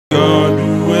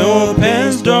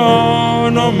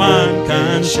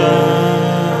can shut.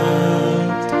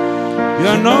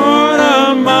 You're not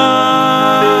a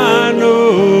man,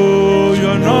 no,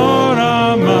 you're not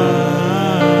a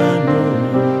man, no.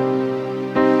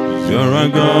 You're a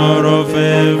God of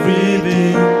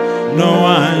everything, no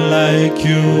one like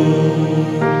you.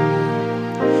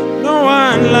 No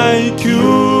one like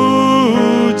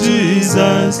you,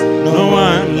 Jesus, no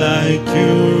one like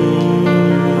you.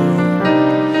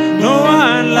 No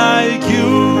one like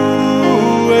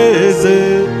you,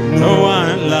 Eze, no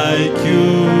one like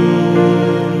you.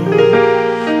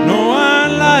 No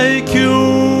one like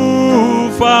you,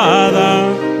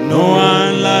 Father, no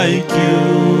one like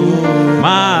you,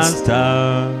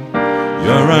 Master.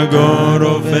 You're a God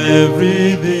of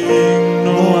everything,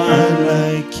 no one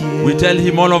like you. We tell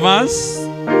him, all of us,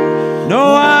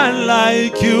 no one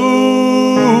like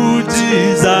you,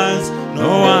 Jesus,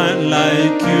 no one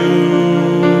like you.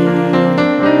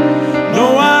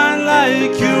 No one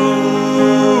like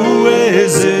you,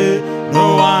 Eze,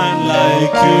 no one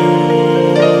like you.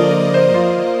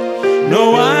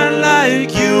 No one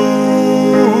like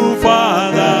you,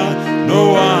 Father,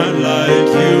 no one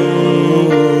like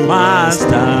you,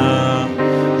 Master.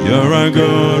 You're a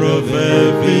God of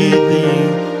everything,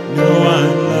 no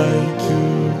one like you.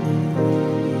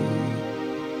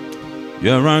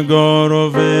 You're a God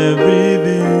of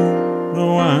everything, no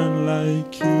one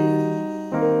like you.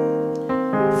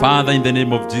 Father, in the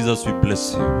name of Jesus, we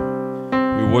bless you.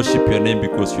 We worship your name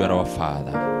because you are our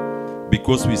Father.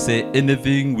 Because we say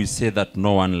anything, we say that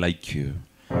no one like you.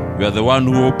 You are the one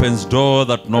who opens doors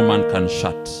that no man can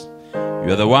shut.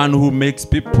 You are the one who makes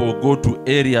people go to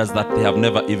areas that they have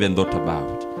never even thought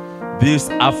about. This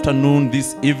afternoon,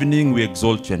 this evening, we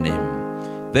exalt your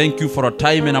name. Thank you for a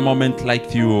time and a moment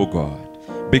like you, O God,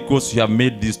 because you have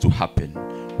made this to happen.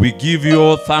 We give you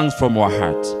all thanks from our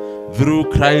heart.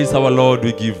 Through Christ our Lord,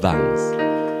 we give thanks.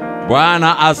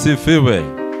 Bwana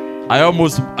asifiwe. I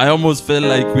almost felt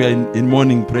like we are in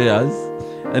morning prayers.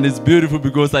 And it's beautiful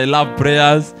because I love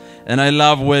prayers and I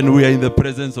love when we are in the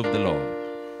presence of the Lord.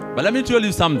 But let me tell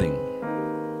you something.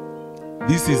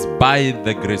 This is by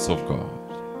the grace of God.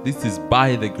 This is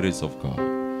by the grace of God.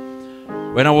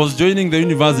 When I was joining the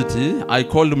university, I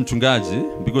called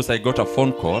Mchungaji because I got a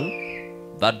phone call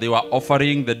that they were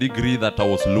offering the degree that I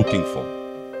was looking for.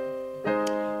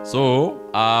 So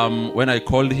when I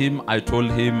called him, I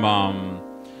told him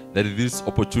there is this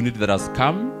opportunity that has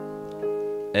come,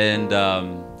 and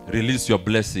release your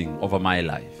blessing over my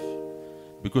life.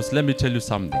 Because let me tell you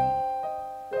something.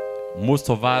 Most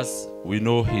of us, we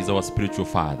know he's our spiritual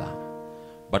father.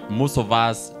 But most of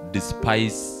us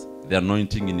despise the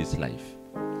anointing in his life.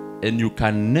 And you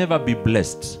can never be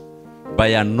blessed by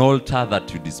an altar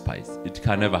that you despise. It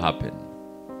can never happen.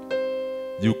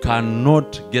 You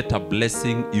cannot get a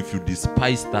blessing if you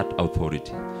despise that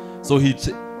authority. So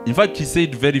in fact, he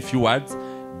said very few words.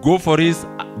 Go for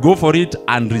it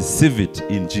and receive it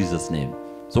in Jesus' name.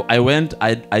 So I went,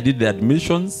 I did the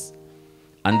admissions,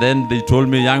 and then they told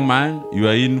me, young man, you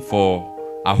are in for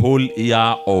a whole year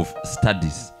of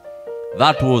studies.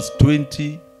 That was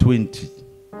 2020,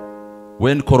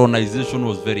 when colonization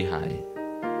was very high.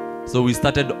 So we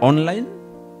started online,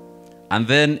 and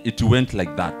then it went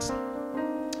like that.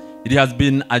 It has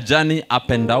been a journey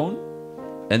up and down,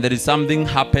 and there is something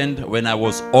happened when I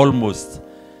was almost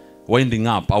winding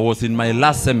up. I was in my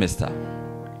last semester.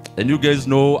 And you guys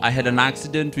know I had an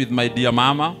accident with my dear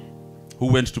mama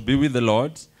who went to be with the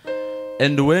Lord.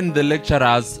 And when the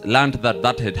lecturers learned that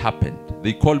that had happened,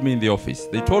 they called me in the office.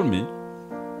 They told me,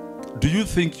 do you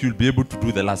think you'll be able to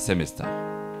do the last semester?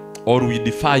 Or we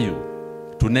defer you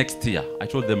to next year? I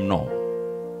told them no.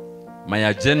 My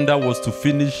agenda was to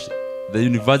finish the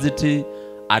university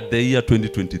at the year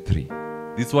 2023.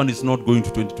 This one is not going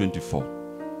to 2024.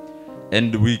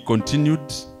 And we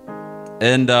continued,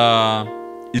 and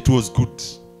it was good.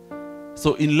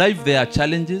 So in life there are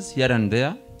challenges here and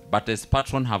there, but as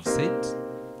patrons have said,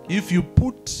 if you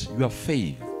put your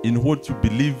faith in what you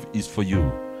believe is for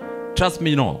you, trust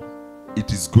me, no,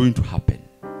 it is going to happen.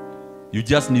 You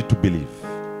just need to believe.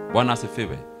 One has a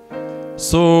favor.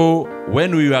 So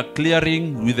when we were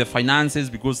clearing with the finances,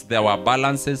 because there were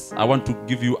balances, I want to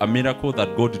give you a miracle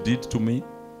that God did to me.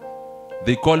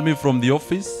 They called me from the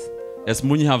office. As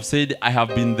Munyi have said, I have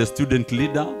been the student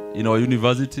leader in our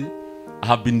university. I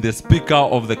have been the speaker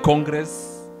of the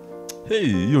Congress. Hey,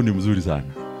 hiyo ni mzuri sana.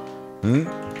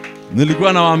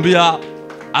 Nilikuwa nawaambia,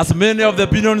 as many of the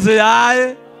opinions say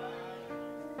aye,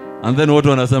 and then what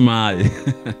wanasema aye.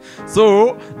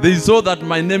 So they saw that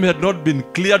my name had not been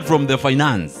cleared from the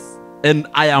finance, and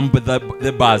I am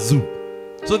the bazoo.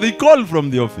 So they called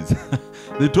from the office.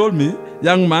 They told me,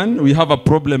 young man, we have a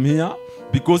problem here.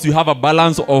 because you have a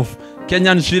balance of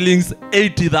Kenyan shillings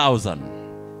 80,000.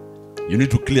 You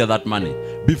need to clear that money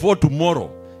before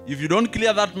tomorrow. If you don't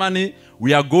clear that money,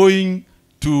 we are going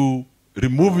to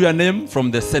remove your name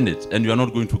from the Senate and you are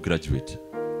not going to graduate.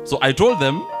 So I told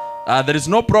them, there is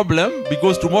no problem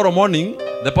because tomorrow morning,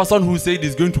 the person who said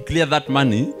is going to clear that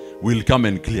money will come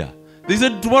and clear. They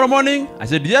said, tomorrow morning? I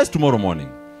said, yes, tomorrow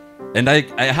morning. And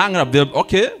I hung up there,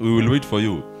 okay, we will wait for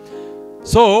you.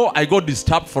 So I got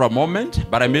disturbed for a moment,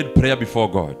 but I made prayer before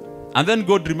God. And then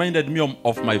God reminded me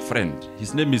of my friend.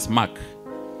 His name is Mark.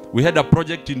 We had a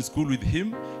project in school with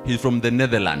him. He's from the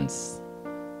Netherlands.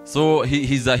 So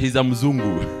he's a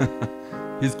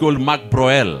Mzungu. He's called Mark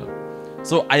Broel.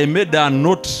 So I made a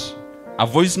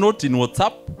voice note in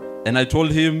WhatsApp, and I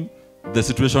told him the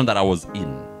situation that I was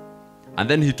in. And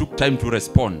then he took time to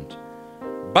respond.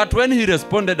 But when he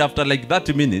responded after like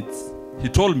 30 minutes, he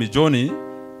told me, Johnny,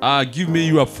 give me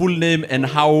your full name and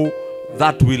how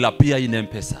that will appear in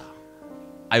M-Pesa.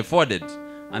 I forwarded.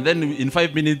 And then in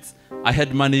 5 minutes, I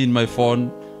had money in my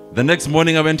phone. The next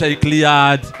morning I went, I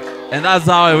cleared. And that's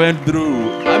how I went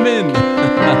through. I mean,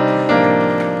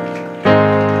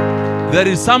 there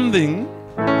is something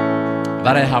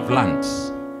that I have learned.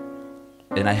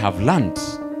 And I have learned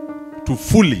to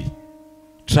fully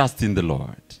trust in the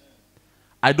Lord.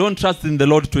 I don't trust in the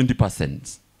Lord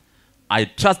 20%. I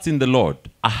trust in the Lord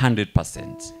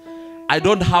 100%. I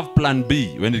don't have plan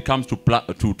B when it comes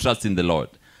to trust in the Lord.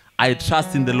 I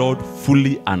trust in the Lord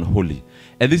fully and wholly.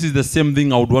 And this is the same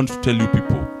thing I would want to tell you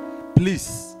people.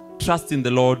 Please trust in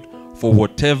the Lord for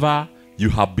whatever you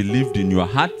have believed in your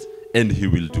heart, and He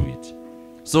will do it.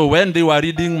 So when they were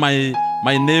reading my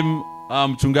name,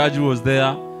 Mchungaji was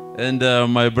there, and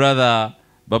my brother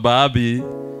Baba Abi,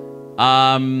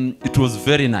 it was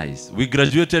very nice. We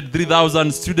graduated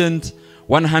 3,000 students,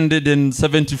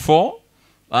 174.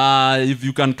 If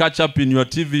you can catch up in your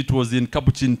TV, it was in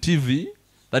Capuchin TV.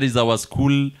 That is our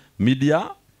school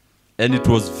media. And it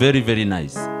was very, very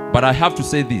nice. But I have to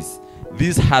say this.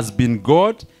 This has been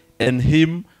God, and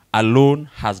Him alone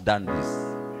has done this.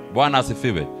 Bwana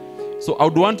asifiwe. So I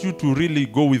would want you to really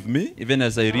go with me, even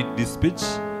as I read this speech,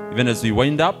 even as we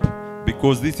wind up,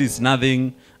 because this is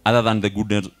nothing other than the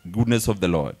goodness of the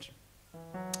Lord.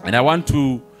 And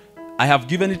I have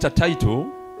given it a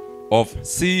title of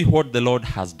See What the Lord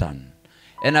Has Done.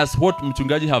 And as what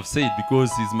Mchungaji have said,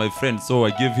 because he's my friend, so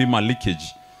I gave him a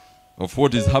leakage of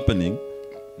what is happening.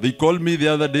 They called me the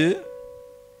other day.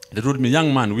 They told me,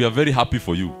 young man, we are very happy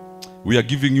for you. We are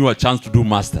giving you a chance to do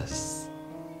masters.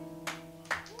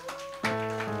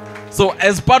 So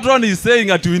as patron is saying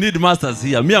that we need masters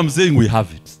here, me I'm saying we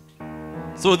have it.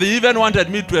 So they even wanted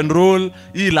me to enroll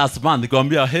last month. They come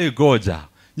here, hey Goja,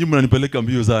 you mnanipeleka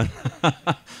mbio sana.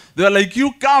 They were like,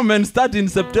 you come and start in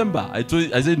September. I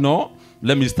said, no,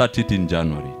 let me start it in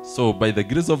January. So by the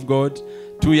grace of God,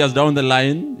 2 years down the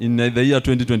line, in the year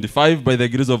 2025, by the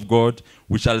grace of God,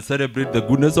 we shall celebrate the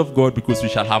goodness of God because we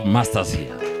shall have masters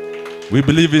here. We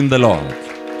believe in the Lord.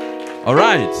 All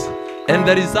right. And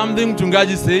there is something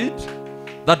Chungaji said,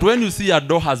 that when you see a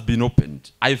door has been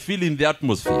opened, I feel in the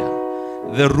atmosphere,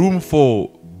 the room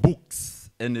for books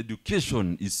and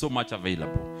education is so much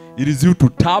available. It is you to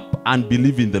tap and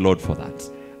believe in the Lord for that.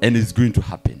 And it's going to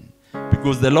happen.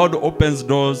 Because the Lord opens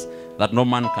doors that no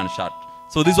man can shut.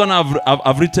 So this one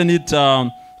I've written it,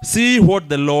 see what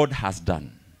the Lord has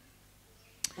done.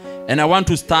 And I want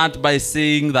to start by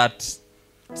saying that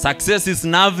success is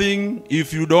nothing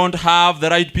if you don't have the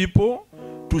right people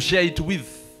to share it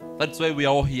with. That's why we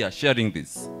are all here sharing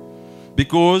this.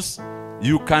 Because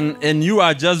you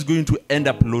are just going to end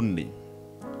up lonely.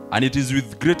 And it is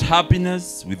with great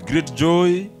happiness, with great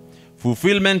joy,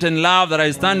 fulfillment and love that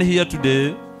I stand here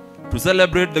today to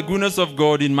celebrate the goodness of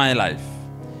God in my life.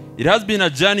 It has been a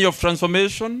journey of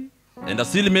transformation and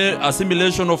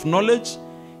assimilation of knowledge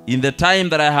in the time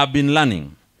that I have been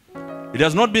learning. It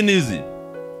has not been easy.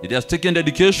 It has taken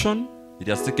dedication, it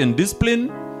has taken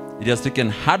discipline, it has taken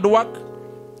hard work,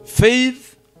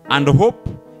 faith and hope,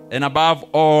 and above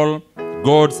all,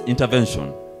 God's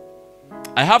intervention.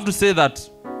 I have to say that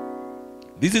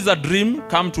this is a dream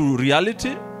come to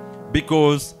reality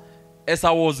because as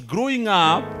I was growing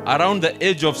up around the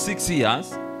age of 6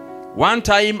 years, one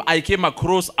time I came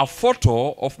across a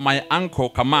photo of my uncle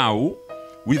Kamau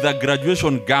with a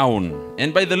graduation gown.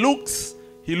 And by the looks,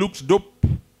 he looked dope.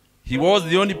 He was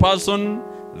the only person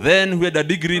then who had a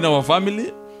degree in our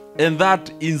family, and that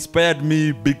inspired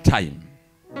me big time.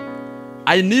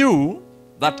 I knew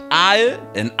that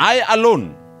I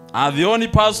alone are the only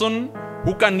person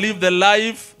who can live the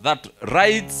life that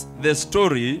writes the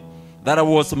story that I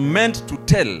was meant to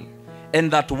tell,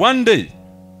 and that one day,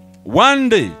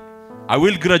 I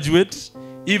will graduate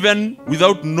even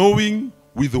without knowing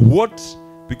with what,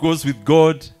 because with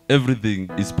God, everything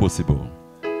is possible.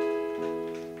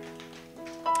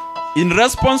 In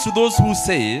response to those who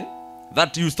say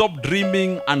that you stop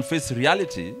dreaming and face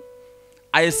reality,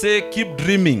 I say keep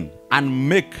dreaming and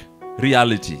make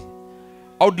reality.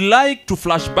 I would like to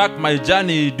flash back my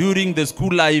journey during the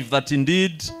school life that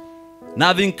indeed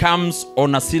nothing comes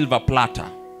on a silver platter.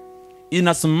 In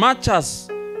as much as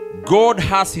God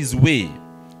has his way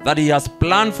that he has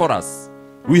planned for us,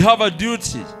 we have a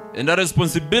duty and a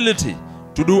responsibility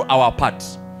to do our part.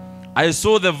 I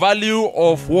saw the value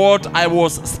of what I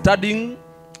was studying,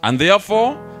 and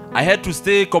therefore I had to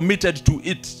stay committed to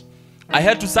it. I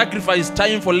had to sacrifice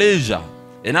time for leisure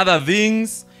and other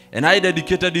things, and I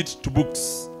dedicated it to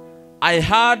books. I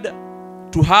had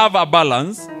to have a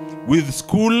balance with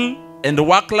school and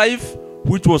work life,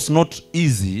 which was not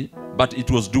easy, but it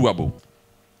was doable.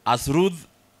 As Ruth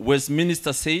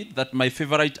Westminster said, that my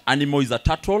favorite animal is a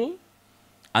turtle,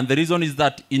 and the reason is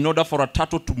that in order for a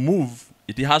turtle to move,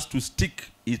 it has to stick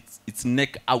its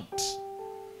neck out.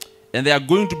 And there are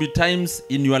going to be times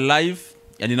in your life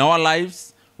and in our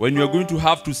lives when you are going to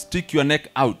have to stick your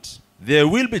neck out. There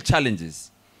will be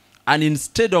challenges. And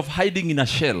instead of hiding in a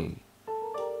shell,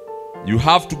 you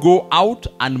have to go out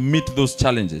and meet those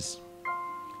challenges.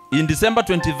 In December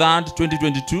 23rd,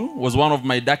 2022 was one of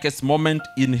my darkest moments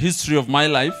in history of my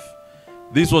life.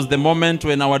 This was the moment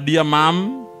when our dear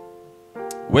mom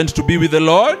went to be with the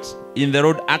Lord in the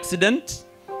road accident,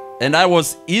 and I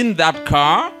was in that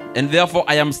car, and therefore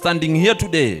I am standing here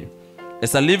today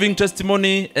as a living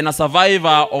testimony and a survivor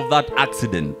of that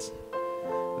accident.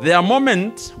 There are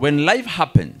moments when life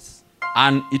happens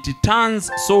and it turns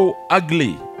so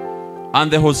ugly, and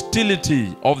the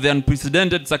hostility of the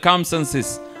unprecedented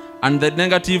circumstances and the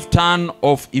negative turn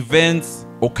of events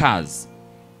occurs.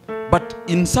 But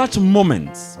in such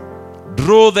moments,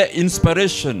 draw the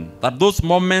inspiration that those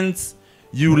moments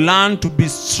you learn to be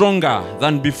stronger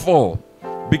than before,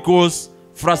 because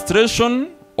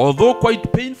frustration, although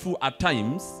quite painful at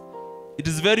times, it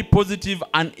is very positive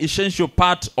and essential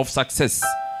part of success.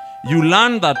 You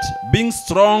learn that being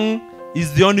strong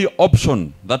is the only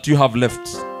option that you have left.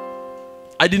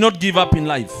 I did not give up in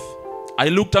life. I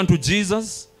looked unto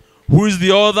Jesus, who is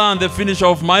the author and the finisher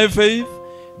of my faith,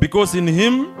 because in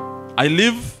him I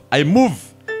live, I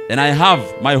move, and I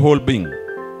have my whole being.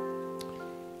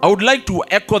 I would like to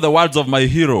echo the words of my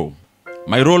hero,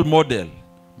 my role model,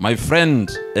 my friend,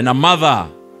 and a mother.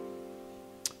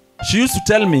 She used to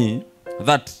tell me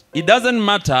that it doesn't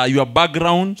matter your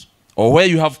background or where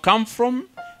you have come from,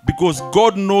 because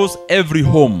God knows every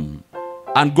home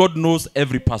and God knows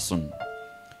every person.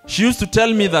 She used to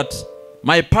tell me that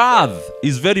my path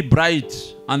is very bright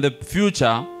and the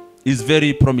future is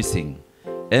very promising.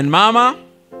 And Mama,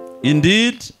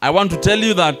 indeed, I want to tell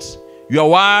you that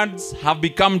your words have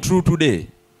become true today.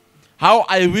 How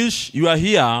I wish you are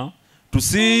here to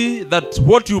see that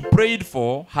what you prayed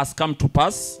for has come to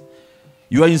pass.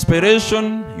 Your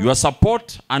inspiration, your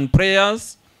support and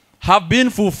prayers have been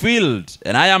fulfilled,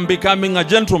 and I am becoming a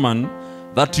gentleman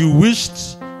that you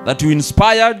wished, that you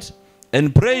inspired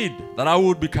and prayed that I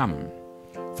would become.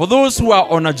 For those who are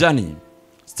on a journey,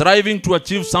 striving to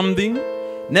achieve something,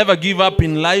 never give up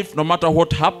in life no matter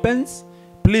what happens.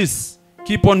 Please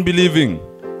keep on believing,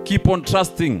 keep on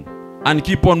trusting, and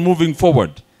keep on moving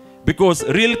forward. Because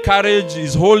real courage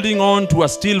is holding on to a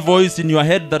still voice in your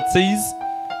head that says,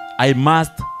 I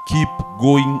must keep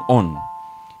going on.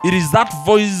 It is that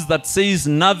voice that says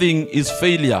nothing is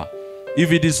failure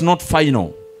if it is not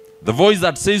final. The voice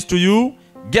that says to you,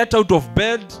 get out of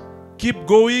bed, keep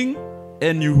going,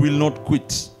 and you will not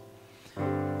quit.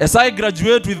 As I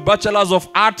graduate with Bachelor's of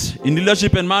Art in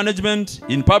Leadership and Management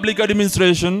in Public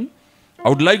Administration, I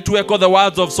would like to echo the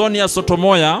words of Sonia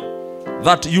Sotomoya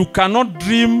that you cannot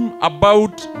dream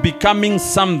about becoming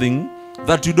something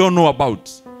that you don't know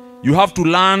about. You have to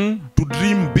learn to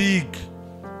dream big.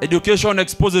 Education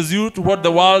exposes you to what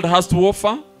the world has to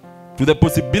offer, to the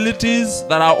possibilities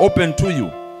that are open to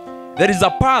you. There is a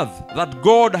path that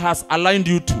God has aligned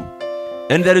you to,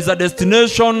 and there is a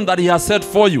destination that he has set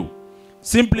for you,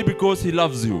 simply because he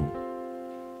loves you.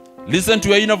 Listen to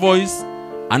your inner voice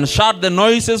and shut the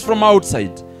noises from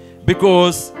outside,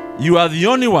 because you are the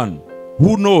only one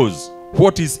who knows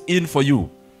what is in for you.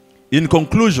 In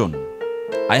conclusion,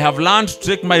 I have learned to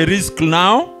take my risk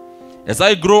now. As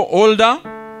I grow older,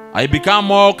 I become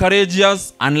more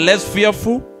courageous and less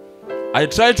fearful. I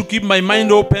try to keep my mind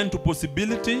open to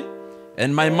possibility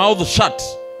and my mouth shut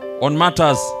on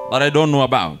matters that I don't know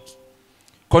about.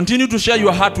 Continue to share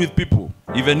your heart with people,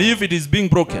 even if it is being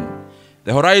broken.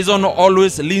 The horizon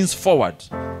always leans forward.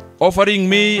 offering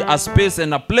me a space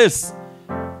and a place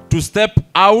to step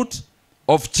out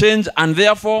of change, and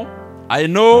therefore I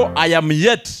know I am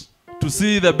yet to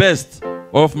see the best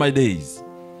of my days.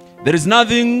 There is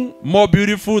nothing more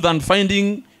beautiful than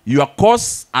finding your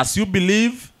course as you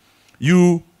believe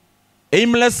you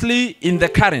aimlessly in the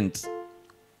current.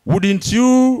 Wouldn't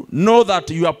you know that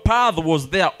your path was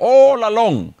there all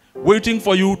along, waiting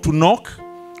for you to knock,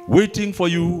 waiting for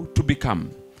you to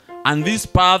become? And this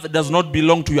path does not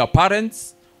belong to your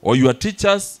parents or your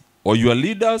teachers or your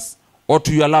leaders or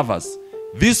to your lovers.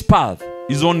 This path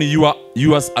is only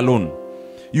yours alone.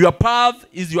 Your path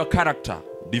is your character,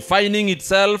 defining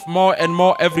itself more and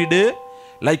more every day,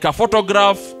 like a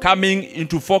photograph coming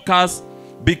into focus,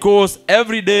 because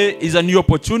every day is a new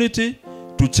opportunity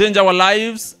to change our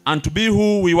lives and to be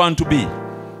who we want to be.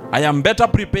 I am better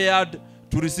prepared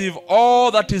to receive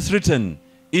all that is written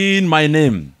in my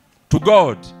name. To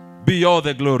God be all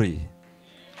the glory.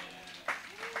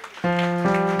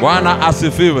 Bwana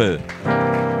asifiwe.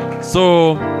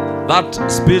 So that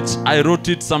speech, I wrote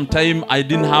it sometime. I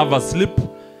didn't have a sleep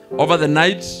over the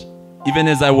night, even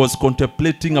as I was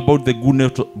contemplating about the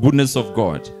goodness of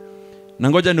God.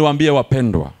 Nangoja niwaambie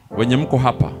wapendwa, wenye mko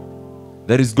hapa,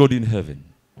 there is God in heaven.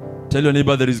 Tell your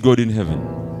neighbor, there is God in heaven.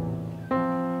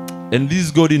 And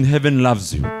this God in heaven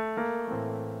loves you.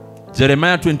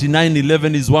 Jeremiah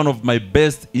 29:11 is one of my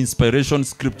best inspiration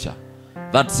scripture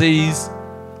that says,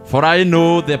 "For I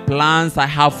know the plans I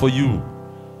have for you,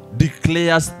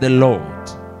 declares the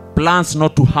Lord. Plans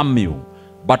not to harm you,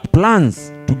 but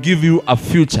plans to give you a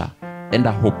future and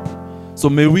a hope." So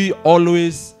may we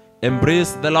always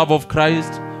embrace the love of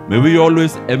Christ. May we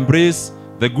always embrace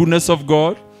the goodness of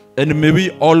God. And may we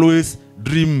always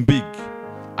dream big.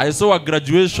 I saw a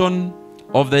graduation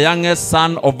of the youngest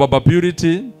son of Baba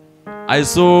Purity. I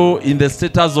saw in the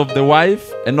status of the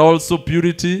wife, and also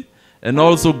Purity, and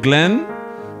also Glenn.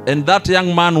 And that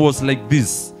young man was like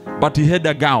this, but he had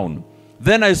a gown.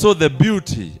 Then I saw the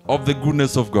beauty of the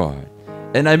goodness of God.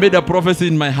 And I made a prophecy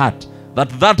in my heart that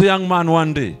that young man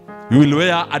one day, he will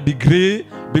wear a degree,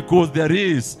 because there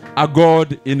is a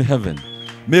God in heaven.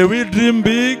 May we dream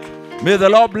big. May the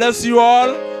Lord bless you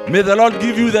all. May the Lord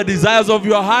give you the desires of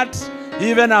your heart,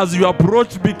 even as you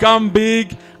approach become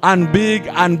big and big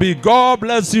and big. God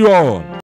bless you all.